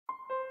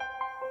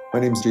My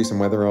name is Jason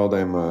Weatherald.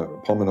 I'm a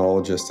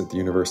pulmonologist at the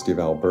University of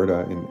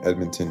Alberta in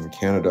Edmonton,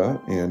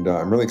 Canada, and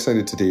I'm really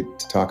excited today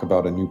to talk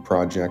about a new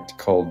project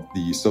called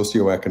the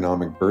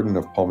Socioeconomic Burden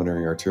of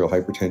Pulmonary Arterial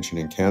Hypertension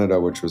in Canada,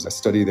 which was a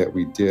study that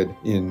we did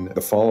in the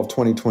fall of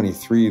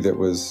 2023 that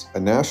was a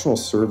national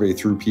survey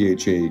through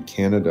PHA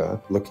Canada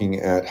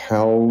looking at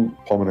how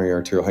pulmonary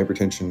arterial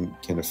hypertension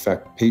can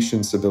affect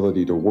patients'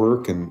 ability to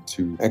work and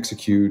to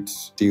execute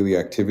daily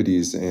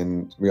activities.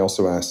 And we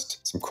also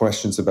asked some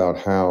questions about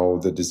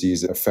how the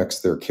disease affects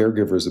their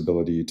caregivers'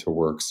 ability to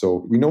work.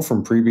 So we know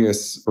from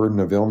previous burden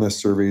of illness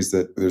surveys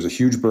that there's a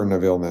huge burden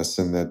of illness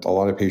and that a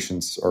lot of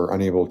patients are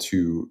unable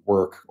to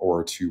work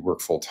or to work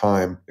full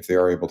time if they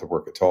are able to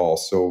work at all.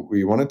 So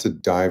we wanted to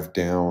dive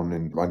down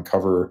and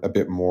uncover a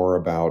bit more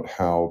about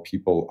how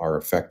people are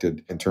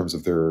affected in terms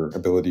of their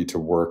ability to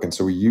work. And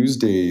so we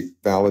used a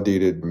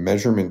validated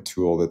measurement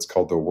tool that's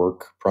called the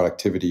Work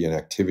Productivity and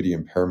Activity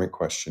Impairment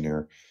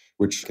Questionnaire,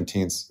 which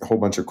contains a whole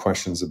bunch of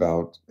questions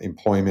about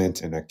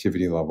employment and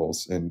activity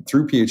levels. And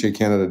through PHA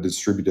Canada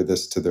distributed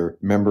this to their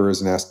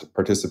members and asked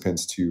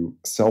participants to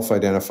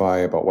self-identify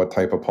about what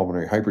type of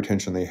pulmonary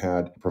hypertension they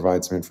had,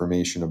 provide some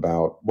information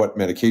about what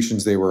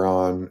medications they were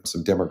on,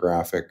 some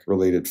demographic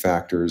related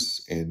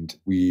factors. And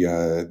we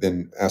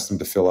then asked them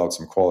to fill out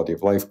some quality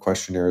of life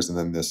questionnaires. And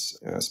then this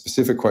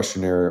specific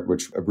questionnaire,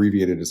 which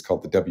abbreviated is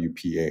called the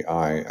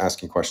WPAI,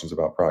 asking questions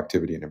about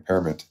productivity and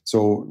impairment.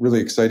 So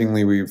really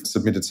excitingly, we've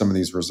submitted some of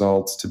these results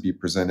to be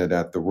presented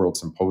at the World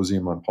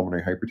Symposium on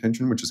Pulmonary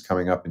Hypertension, which is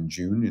coming up in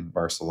June in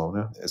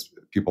Barcelona. As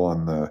people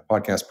on the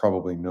podcast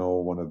probably know,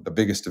 one of the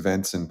biggest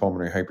events in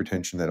pulmonary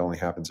hypertension that only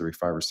happens every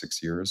 5 or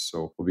 6 years.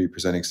 So we'll be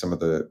presenting some of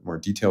the more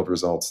detailed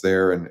results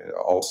there. And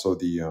also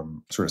the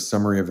sort of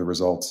summary of the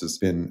results has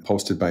been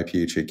posted by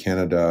PHA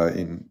Canada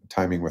in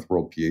timing with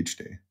World PH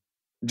Day.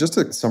 Just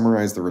to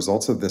summarize the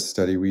results of this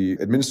study, we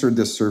administered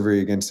this survey,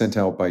 again, sent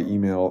out by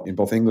email in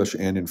both English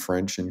and in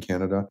French in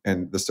Canada.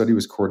 And the study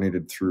was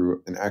coordinated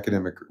through an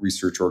academic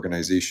research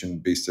organization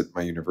based at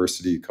my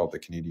university called the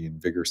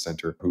Canadian Vigor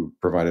Centre, who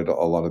provided a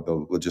lot of the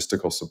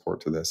logistical support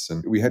to this.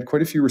 And we had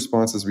quite a few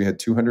responses. We had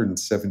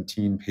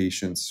 217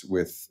 patients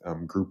with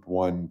group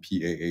 1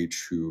 PAH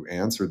who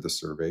answered the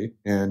survey.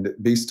 And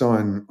based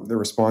on the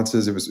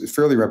responses, it was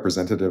fairly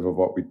representative of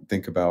what we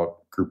think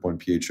about group 1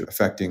 PH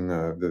affecting.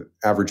 The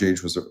average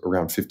age was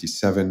around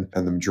 57,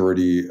 and the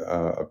majority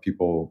of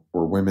people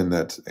were women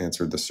that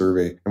answered the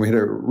survey. And we had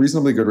a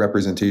reasonably good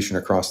representation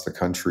across the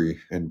country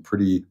and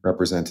pretty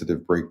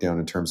representative breakdown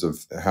in terms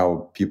of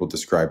how people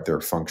described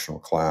their functional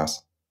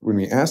class. When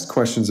we asked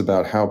questions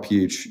about how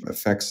pH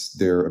affects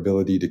their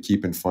ability to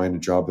keep and find a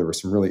job, there were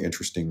some really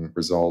interesting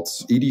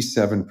results.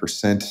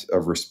 87%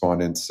 of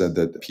respondents said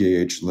that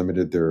PAH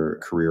limited their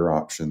career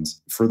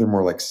options.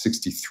 Furthermore, like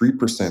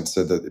 63%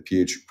 said that the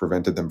pH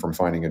prevented them from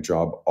finding a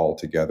job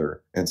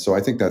altogether. And so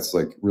I think that's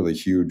like really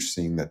huge,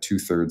 seeing that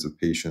 2/3 of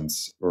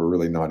patients were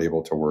really not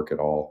able to work at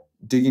all.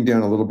 Digging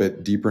down a little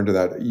bit deeper into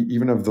that,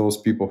 even of those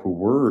people who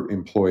were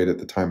employed at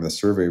the time of the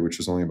survey, which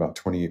was only about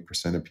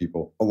 28% of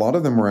people, a lot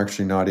of them were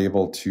actually not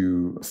able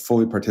to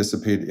fully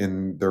participate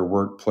in their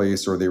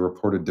workplace, or they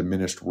reported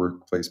diminished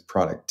workplace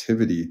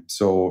productivity.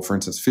 So, for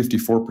instance,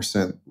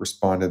 54%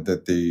 responded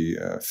that they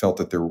felt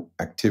that their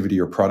activity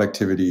or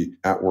productivity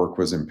at work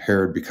was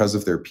impaired because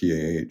of their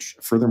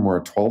PAH.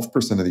 Furthermore,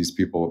 12% of these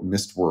people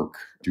missed work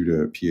due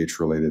to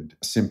pH-related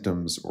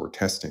symptoms or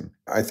testing.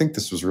 I think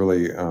this was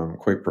really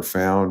quite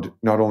profound,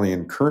 not only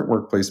in current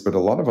workplace, but a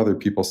lot of other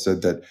people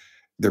said that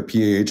their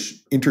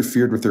PAH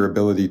interfered with their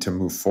ability to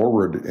move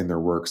forward in their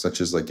work, such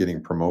as like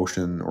getting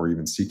promotion or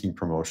even seeking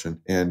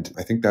promotion. And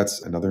I think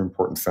that's another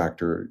important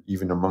factor,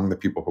 even among the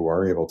people who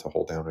are able to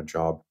hold down a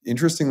job.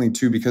 Interestingly,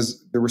 too,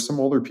 because there were some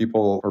older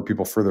people or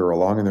people further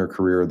along in their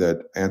career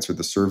that answered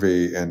the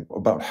survey, and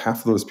about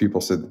half of those people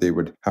said that they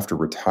would have to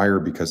retire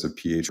because of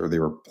PH, or they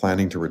were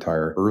planning to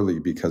retire early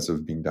because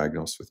of being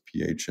diagnosed with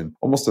PH. And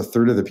almost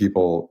 1/3 of the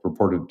people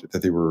reported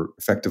that they were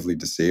effectively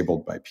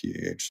disabled by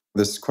PAH.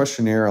 This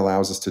questionnaire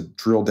allows us to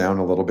drill down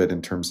a little bit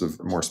in terms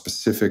of more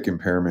specific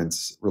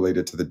impairments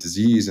related to the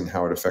disease and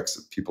how it affects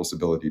people's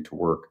ability to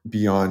work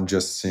beyond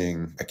just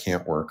saying, I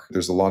can't work.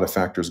 There's a lot of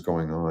factors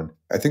going on.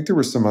 I think there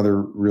were some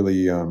other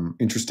really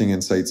interesting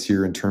insights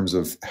here in terms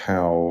of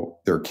how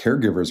their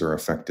caregivers are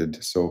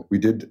affected. So we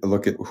did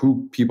look at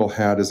who people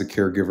had as a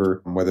caregiver,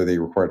 whether they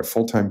required a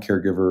full-time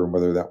caregiver, and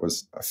whether that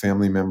was a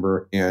family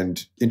member.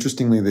 And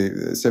interestingly,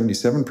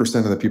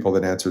 77% of the people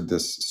that answered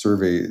this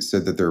survey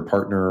said that their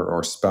partner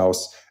or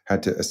spouse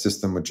had to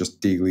assist them with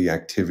just daily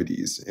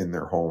activities in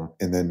their home.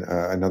 And then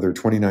another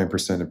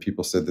 29% of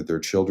people said that their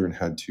children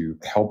had to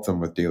help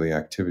them with daily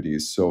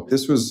activities. So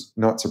this was,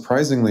 not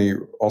surprisingly,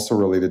 also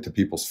related to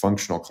people's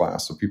functional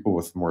class. So people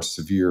with more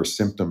severe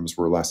symptoms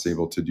were less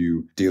able to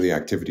do daily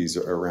activities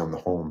around the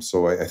home.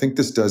 So I think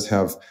this does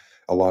have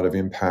a lot of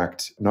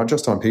impact, not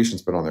just on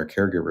patients, but on their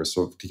caregivers.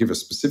 So to give a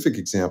specific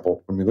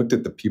example, when we looked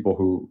at the people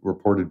who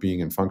reported being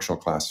in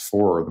functional class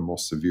 4, or the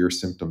most severe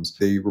symptoms,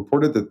 they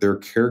reported that their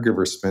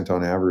caregivers spent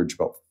on average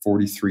about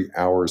 43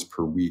 hours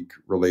per week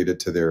related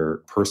to their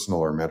personal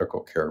or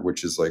medical care,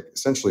 which is like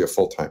essentially a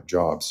full-time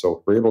job.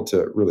 So we're able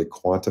to really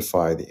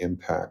quantify the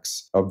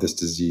impacts of this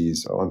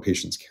disease on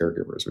patients'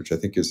 caregivers, which I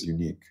think is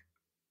unique.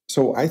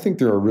 So I think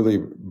there are really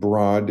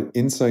broad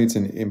insights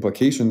and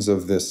implications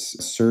of this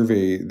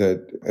survey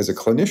that, as a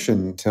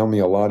clinician, tell me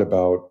a lot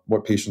about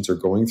what patients are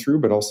going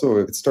through, but also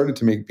it started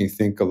to make me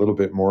think a little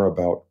bit more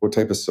about what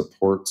type of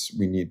supports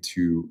we need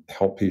to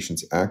help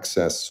patients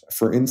access.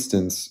 For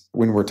instance,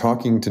 when we're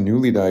talking to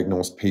newly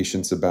diagnosed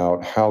patients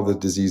about how the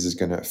disease is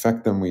going to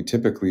affect them, we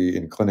typically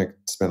in clinic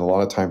spend a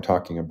lot of time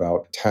talking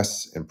about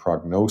tests and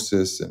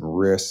prognosis and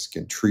risk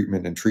and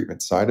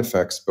treatment side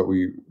effects, but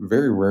we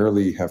very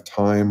rarely have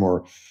time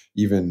or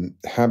even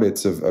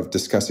habits of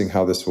discussing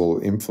how this will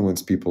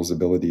influence people's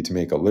ability to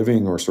make a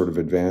living or sort of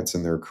advance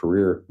in their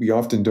career. We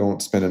often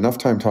don't spend enough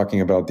time talking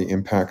about the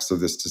impacts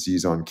of this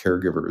disease on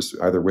caregivers,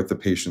 either with the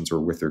patients or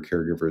with their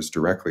caregivers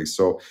directly.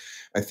 So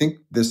I think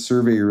this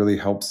survey really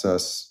helps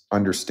us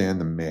understand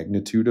the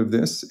magnitude of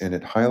this, and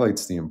it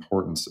highlights the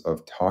importance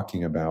of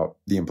talking about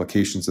the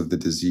implications of the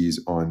disease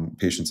on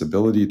patients'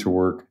 ability to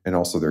work and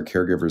also their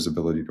caregivers'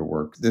 ability to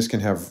work. This can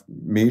have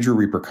major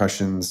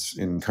repercussions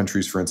in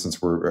countries, for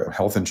instance, where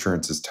health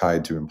insurance is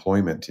tied to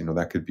employment.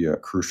 That could be a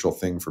crucial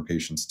thing for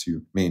patients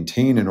to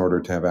maintain in order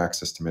to have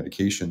access to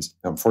medications.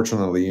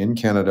 Unfortunately, in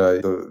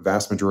Canada, the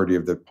vast majority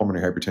of the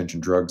pulmonary hypertension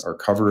drugs are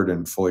covered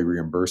and fully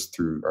reimbursed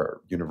through our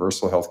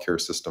universal healthcare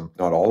system.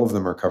 Not all of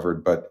them are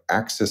covered, but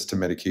access to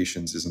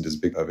medications isn't as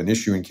big of an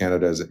issue in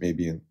Canada as it may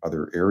be in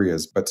other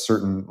areas. But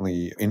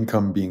certainly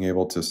income being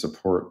able to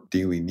support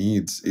daily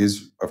needs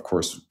is, of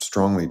course,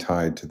 strongly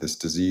tied to this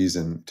disease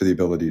and to the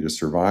ability to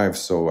survive.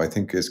 So I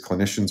think as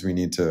clinicians, we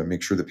need to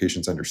make sure that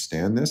patients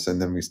understand this,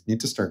 and then we need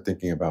to start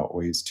thinking about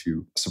ways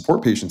to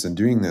support patients in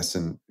doing this.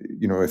 And,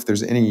 if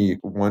there's any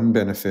one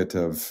benefit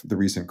of the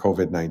recent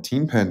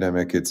COVID-19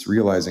 pandemic, it's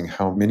realizing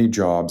how many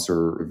jobs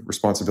or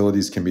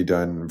responsibilities can be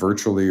done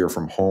virtually or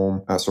from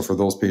home. So for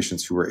those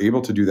patients who are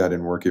able to do that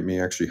in work, it may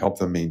actually help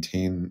them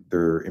maintain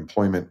their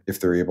employment if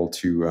they're able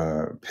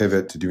to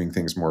pivot to doing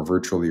things more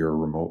virtually or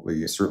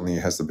remotely. It certainly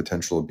has the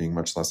potential of being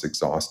much less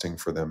exhausting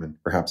for them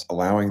and perhaps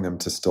allowing them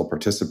to still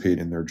participate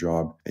in their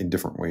job in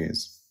different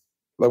ways.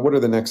 What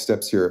are the next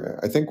steps here?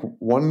 I think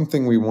one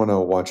thing we want to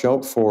watch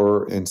out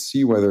for and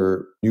see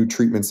whether new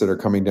treatments that are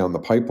coming down the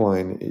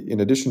pipeline, in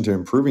addition to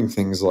improving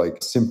things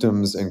like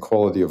symptoms and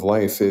quality of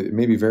life, it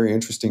may be very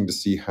interesting to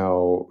see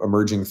how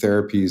emerging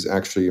therapies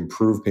actually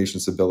improve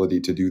patients' ability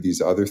to do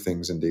these other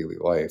things in daily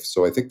life.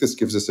 So I think this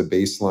gives us a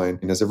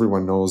baseline. And as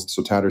everyone knows,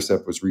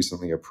 sotatercept was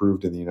recently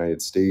approved in the United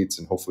States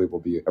and hopefully will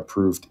be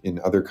approved in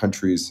other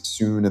countries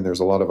soon. And there's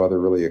a lot of other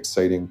really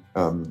exciting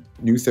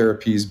new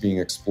therapies being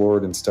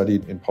explored and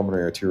studied in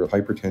pulmonary arterial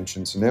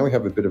hypertension. So now we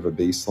have a bit of a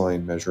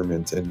baseline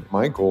measurement. And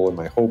my goal and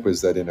my hope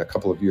is that in a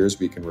couple of years,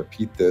 we can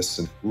repeat this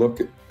and look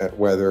at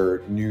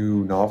whether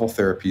new novel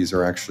therapies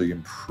are actually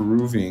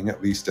improving,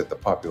 at least at the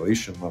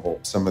population level,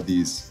 some of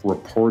these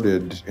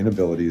reported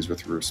inabilities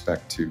with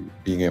respect to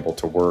being able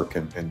to work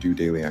and do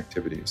daily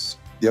activities.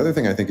 The other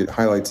thing I think it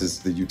highlights is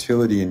the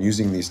utility in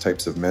using these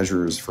types of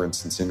measures, for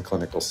instance, in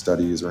clinical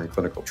studies or in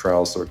clinical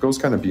trials. So it goes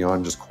kind of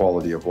beyond just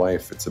quality of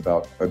life. It's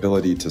about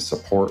ability to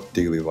support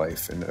daily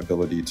life and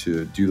ability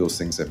to do those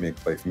things that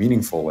make life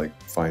meaningful,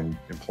 like find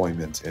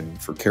employment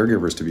and for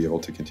caregivers to be able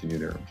to continue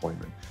their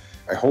employment.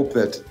 I hope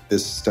that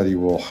this study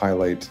will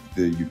highlight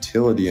the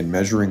utility in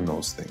measuring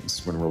those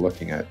things when we're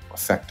looking at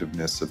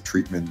effectiveness of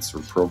treatments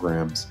or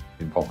programs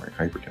in pulmonary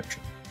hypertension.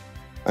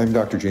 I'm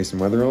Dr. Jason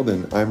Weatherald,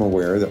 and I'm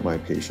aware that my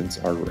patients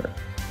are rare.